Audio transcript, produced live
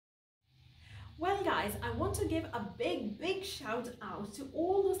Well guys, I want to give a big shout out to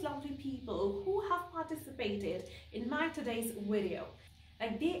all those lovely people who have participated in my today's video.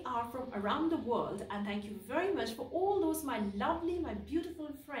 Like, they are from around the world, and thank you very much for all those my lovely, my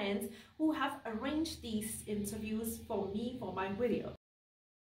beautiful friends who have arranged these interviews for me for my video.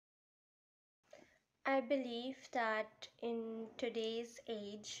 I believe that in today's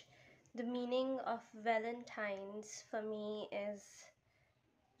age, the meaning of Valentine's for me is,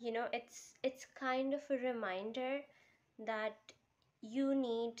 it's kind of a reminder that you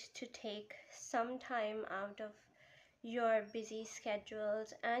need to take some time out of your busy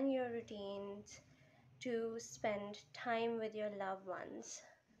schedules and your routines to spend time with your loved ones.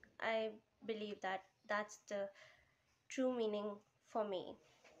 I believe that that's the true meaning for me.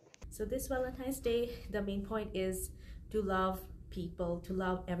 So this Valentine's Day, the main point is to love people, to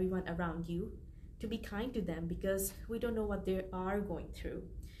love everyone around you, to be kind to them because we don't know what they are going through.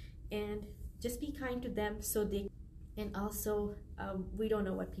 And just be kind to them so they, and also we don't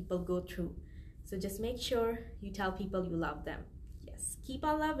know what people go through. So just make sure you tell people you love them. Yes, keep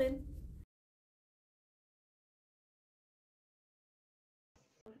on loving.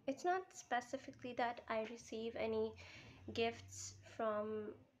 It's not specifically that I receive any gifts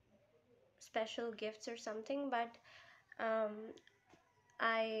from special gifts or something, but um,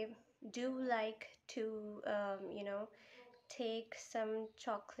 I do like to, take some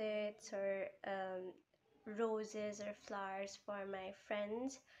chocolates or roses or flowers for my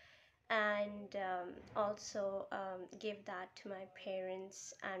friends, and also give that to my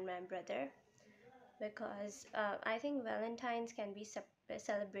parents and my brother, because I think Valentine's can be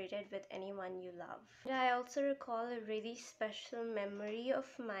celebrated with anyone you love. And I also recall a really special memory of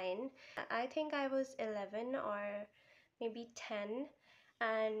mine. I think I was 11 or maybe 10,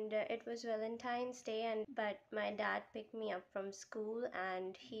 and it was Valentine's Day, and but my dad picked me up from school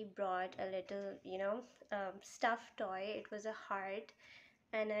and he brought a little, stuffed toy. It was a heart,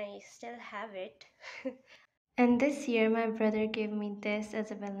 and I still have it. And this year my brother gave me this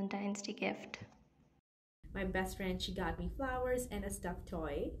as a Valentine's Day gift. My best friend, she got me flowers and a stuffed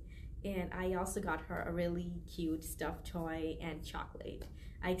toy. And I also got her a really cute stuffed toy and chocolate.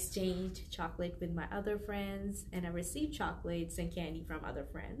 I exchanged chocolate with my other friends and I received chocolates and candy from other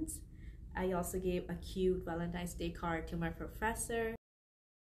friends. I also gave a cute Valentine's Day card to my professor.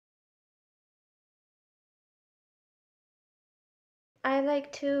 I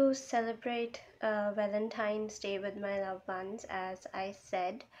like to celebrate Valentine's Day with my loved ones, as I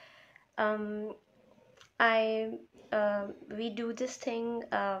said. Um, I we do this thing.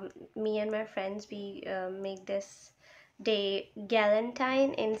 Me and my friends, we make this day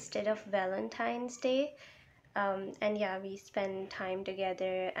Galentine instead of Valentine's Day. And yeah, we spend time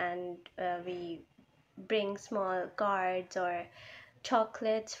together, and we bring small cards or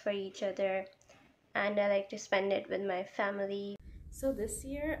chocolates for each other. And I like to spend it with my family. So this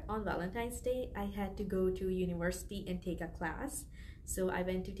year on Valentine's Day, I had to go to university and take a class. So I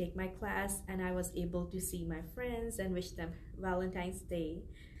went to take my class and I was able to see my friends and wish them Valentine's Day.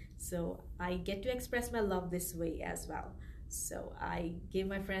 So I get to express my love this way as well. So I give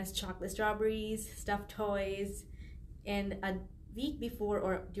my friends chocolate strawberries, stuffed toys, and a week before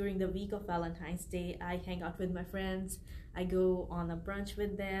or during the week of Valentine's Day, I hang out with my friends. I go on a brunch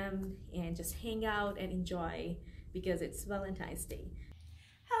with them and just hang out and enjoy because it's Valentine's Day.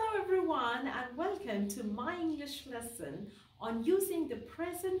 Hello everyone, and welcome to my English lesson on using the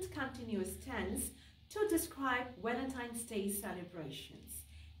present continuous tense to describe Valentine's Day celebrations.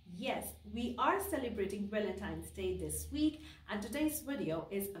 Yes, we are celebrating Valentine's Day this week, and today's video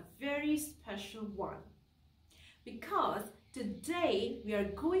is a very special one because today we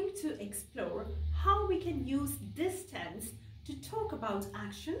are going to explore how we can use this tense to talk about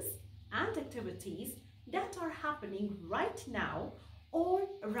actions and activities that are happening right now or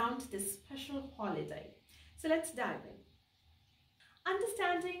around this special holiday. So let's dive in.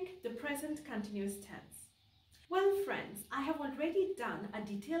 Understanding the present continuous tense. Well friends, I have already done a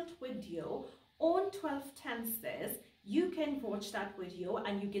detailed video on 12 tenses. You can watch that video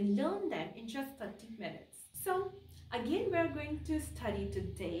and you can learn them in just 30 minutes. So again, we are going to study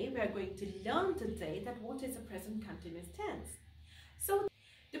today, we are going to learn today that what is a present continuous tense. So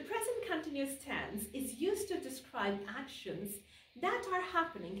the present continuous tense is used to describe actions that are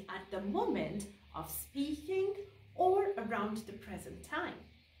happening at the moment of speaking or around the present time.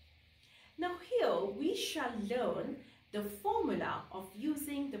 Now here we shall learn the formula of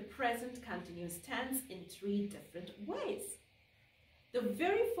using the present continuous tense in 3 different ways. The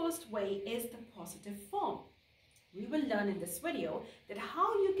very first way is the positive form. We will learn in this video that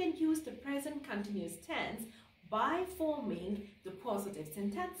how you can use the present continuous tense by forming the positive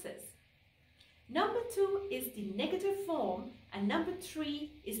sentences. Number 2 is the negative form, and number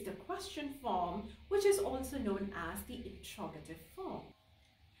 3 is the question form, which is also known as the interrogative form.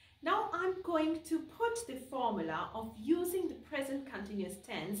 Now I'm going to put the formula of using the present continuous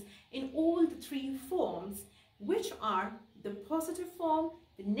tense in all the 3 forms, which are the positive form,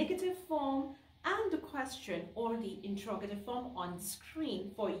 the negative form, and the question or the interrogative form on the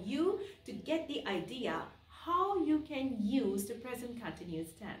screen for you to get the idea how you can use the present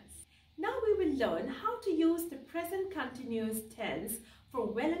continuous tense. Now we will learn how to use the present continuous tense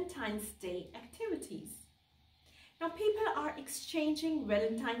for Valentine's Day activities. Now people are exchanging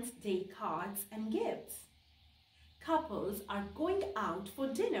Valentine's Day cards and gifts. Couples are going out for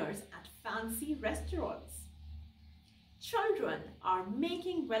dinners at fancy restaurants. Children are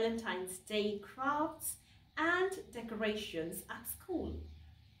making Valentine's Day crafts and decorations at school.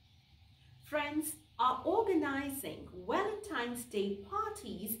 Friends are organizing Valentine's Day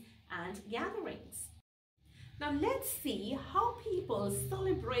parties and gatherings. Now let's see how people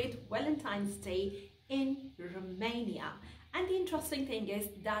celebrate Valentine's Day in Romania. And the interesting thing is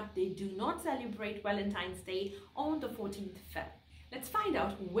that they do not celebrate Valentine's Day on the 14th Feb. Let's find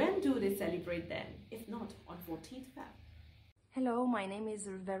out when do they celebrate then, if not on 14th Feb. Hello, my name is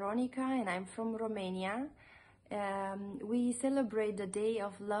Veronica and I'm from Romania. We celebrate the Day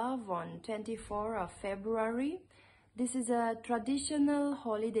of Love on 24th of February. This is a traditional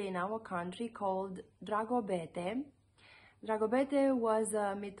holiday in our country called Dragobete. Dragobete was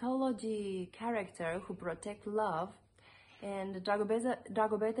a mythology character who protects love, and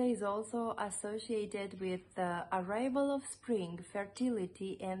Dragobete is also associated with the arrival of spring,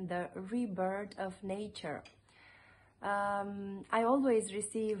 fertility, and the rebirth of nature. I always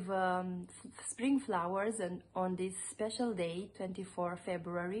receive spring flowers on this special day, 24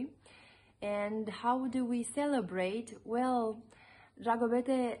 February. And how do we celebrate? Well,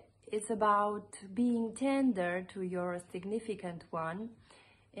 Dragobete is about being tender to your significant one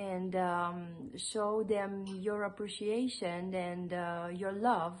and show them your appreciation and your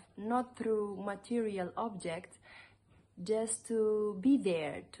love, not through material objects, just to be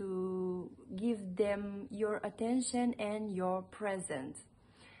there, to give them your attention and your presence.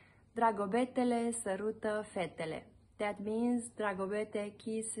 Dragobetele sărută fetele. That means Dragobete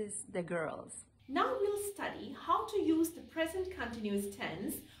kisses the girls. Now we'll study how to use the present continuous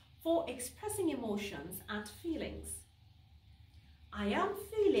tense for expressing emotions and feelings. I am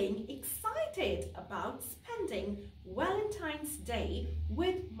feeling excited about spending Valentine's Day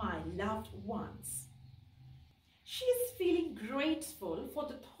with my loved ones. She is feeling grateful for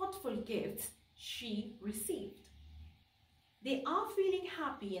the thoughtful gifts she received. They are feeling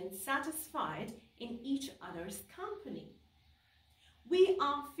happy and satisfied in each other's company. We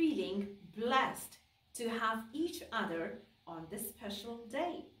are feeling blessed to have each other on this special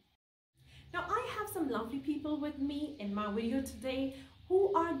day. Now I have some lovely people with me in my video today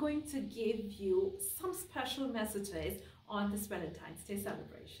who are going to give you some special messages on this Valentine's Day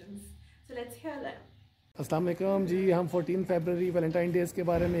celebrations. So let's hear them. अस्सलाम वालेकुम जी, हम 14 फरवरी Valentine days के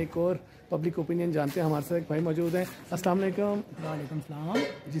बारे में एक और public opinion जानते हैं। हमारे साथ एक भाई मौजूद हैं। अस्सलाम वालेकुम। वालेकुम सलाम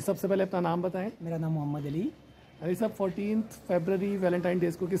जी, सबसे पहले अपना नाम बताएं। मेरा नाम मोहम्मद अली। अली साहब, 14 फरवरी वैलेंटाइन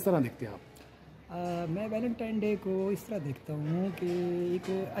डेज़ को किस तरह देखते हैं आप? मैं वैलेंटाइन डे को इस तरह देखता हूँ कि एक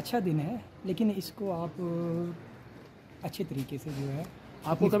अच्छा दिन है, लेकिन इसको आप अच्छे तरीके से जो है।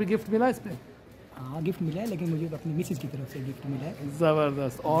 आपको कभी गिफ्ट मिला इस पर? हाँ, गिफ्ट मिला है, लेकिन मुझे अपनी मिसेज की तरफ से गिफ्ट मिला है।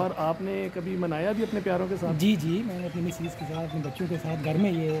 ज़बरदस्त। और आपने कभी मनाया भी अपने प्यारों के साथ? जी जी, मैंने अपनी मिसेज के साथ, अपने बच्चों के साथ घर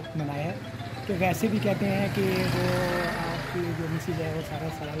में ये मनाया है। कि वैसे भी कहते हैं कि वो आपकी जो मिसेज है वो सारा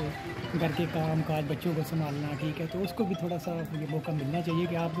साल घर के काम काज बच्चों को संभालना, ठीक है, तो उसको भी थोड़ा सा ये मौका मिलना चाहिए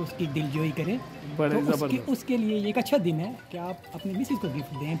कि आप उसकी दिलजोई करें। तो उसके लिए ये एक अच्छा दिन है कि आप अपनी मिसेज को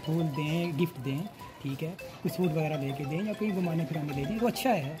गिफ्ट दें, फूल दें, गिफ्ट दें, ठीक है, कुछ सूट वगैरह लेके दें या कहीं घुमाने फिराने ले दें, तो अच्छा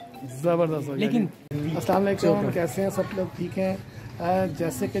है। ज़बरदस्त। लेकिन अस्सलाम वालेकुम, कैसे हैं सब लोग? ठीक हैं।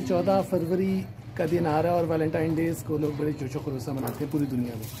 जैसे कि 14 फरवरी का दिन आ रहा है और वैलेंटाइन डेज़ को लोग बड़े जोशो खरोश से मनाते हैं पूरी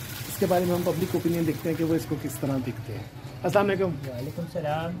दुनिया में। इसके बारे में हम पब्लिक ओपिनियन देखते हैं कि वो इसको किस तरह दिखते हैं। अस्सलाम वालेकुम। वालेकुम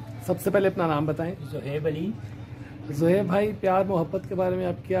सलाम। सबसे पहले अपना नाम बताएं। ज़ुहैब अली। ज़ुहैब भाई, प्यार मोहब्बत के बारे में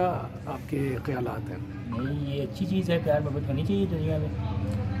आप क्या आपके ख्यालात हैं? नहीं, ये अच्छी चीज़ है, प्यार मोहब्बत होनी चाहिए दुनिया में।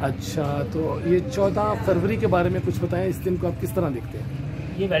 अच्छा, तो ये 14 फरवरी के बारे में कुछ बताएं, इस दिन को आप किस तरह देखते हैं?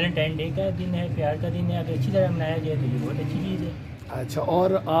 ये वैलेंटाइन डे का दिन है, प्यार का दिन है, अगर अच्छी तरह मनाया जाए तो ये बहुत अच्छी चीज़ है। अच्छा,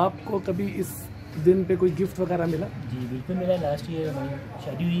 और आपको कभी इस दिन पे कोई गिफ्ट वगैरह मिला? जी बिल्कुल मिला। लास्ट ईयर हमारी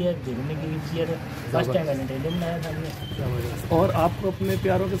शादी हुई है, बेगम ने गिफ्ट किया था, फर्स्ट टाइम वैलेंटाइन डे मनाया था हमने। और आपको अपने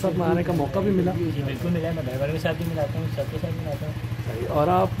प्यारों के साथ मनाने का मौका भी मिला? जी बिल्कुल मिला। मैं घर वालों के साथ भी मिलाता हूँ, सबके साथ मिलाता हूँ। और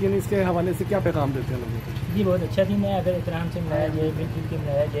आप यानी इसके हवाले से क्या पैगाम देते हैं लोगों को? जी बहुत अच्छा दिन है, अगर इतराम से मनाया जाए, मिलजुल के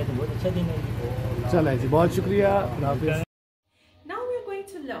मनाया जाए तो बहुत अच्छा दिन है जी। चला जी, बहुत शुक्रिया। हाफिज़। Now we are going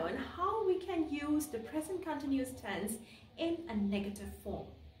to learn how we can use the present continuous tense in a negative form.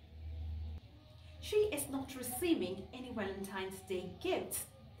 She is not receiving any Valentine's Day gifts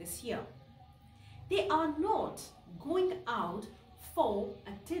this year. They are not going out for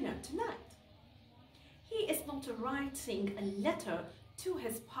a dinner tonight. He is not writing a letter to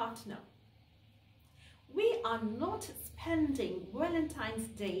his partner. We are not spending Valentine's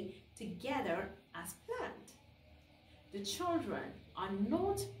Day together as planned. The children are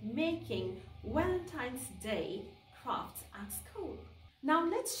not making Valentine's Day crafts at school. Now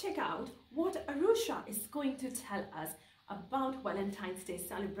let's check out what Arusha is going to tell us about Valentine's Day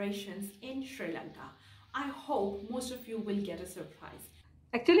celebrations in Sri Lanka. I hope most of you will get a surprise.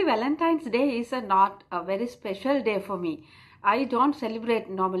 Actually, Valentine's Day is not a very special day for me. I don't celebrate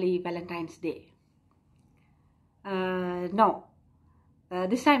normally Valentine's Day. No,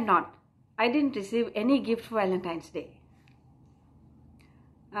 this time not. I didn't receive any gift for Valentine's Day.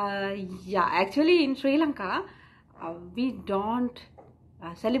 Yeah, actually in Sri Lanka, we don't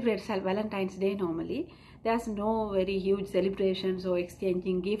celebrate Valentine's Day normally. There's no very huge celebrations or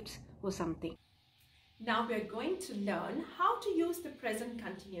exchanging gifts or something. Now we're going to learn how to use the present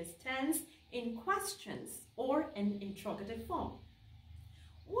continuous tense in questions or in interrogative form.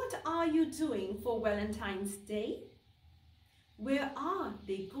 What are you doing for Valentine's Day? Where are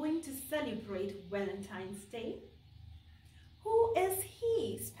they going to celebrate Valentine's Day? Who is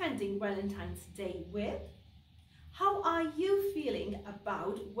he spending Valentine's Day with? How are you feeling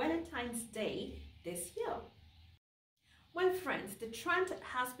about Valentine's Day this year? Well friends, the trend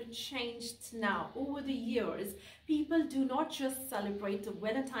has been changed now. Over the years, people do not just celebrate the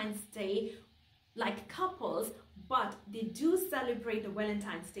Valentine's Day like couples, but they do celebrate the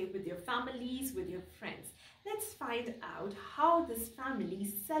Valentine's Day with your families, with your friends. Let's find out how this family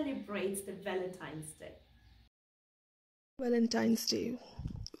celebrates the Valentine's Day. Valentine's Day.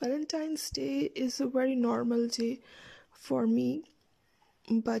 Valentine's Day is a very normal day for me,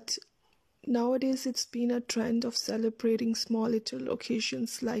 but nowadays it's been a trend of celebrating small little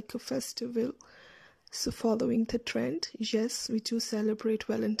occasions like a festival. So following the trend, yes, we do celebrate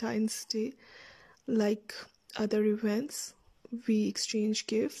Valentine's Day like other events. We exchange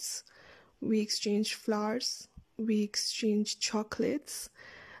gifts, we exchange flowers, we exchange chocolates,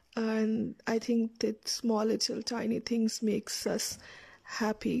 and I think that small little tiny things makes us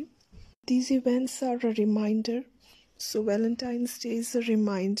happy. These events are a reminder. So Valentine's Day is a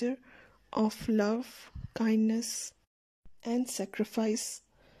reminder of love, kindness, and sacrifice.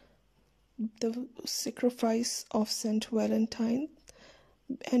 The sacrifice of Saint Valentine,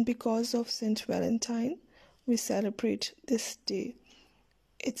 and because of Saint Valentine, we celebrate this day.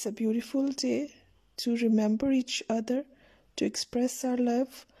 It's a beautiful day to remember each other, to express our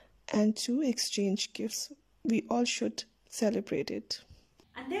love, and to exchange gifts. We all should celebrate it.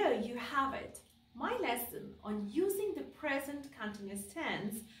 And there you have it, my lesson on using the present continuous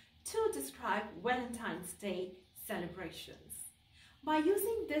tense to describe Valentine's Day celebrations. By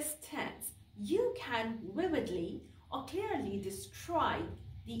using this tense, you can vividly or clearly describe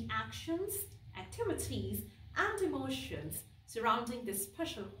the actions, activities, and emotions surrounding this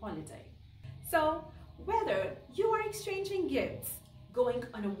special holiday. So, whether you are exchanging gifts, going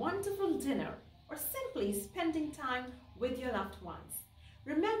on a wonderful dinner, or simply spending time with your loved ones,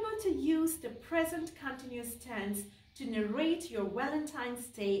 remember to use the present continuous tense to narrate your Valentine's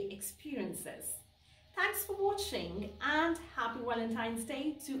Day experiences. Thanks for watching and happy Valentine's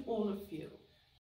Day to all of you.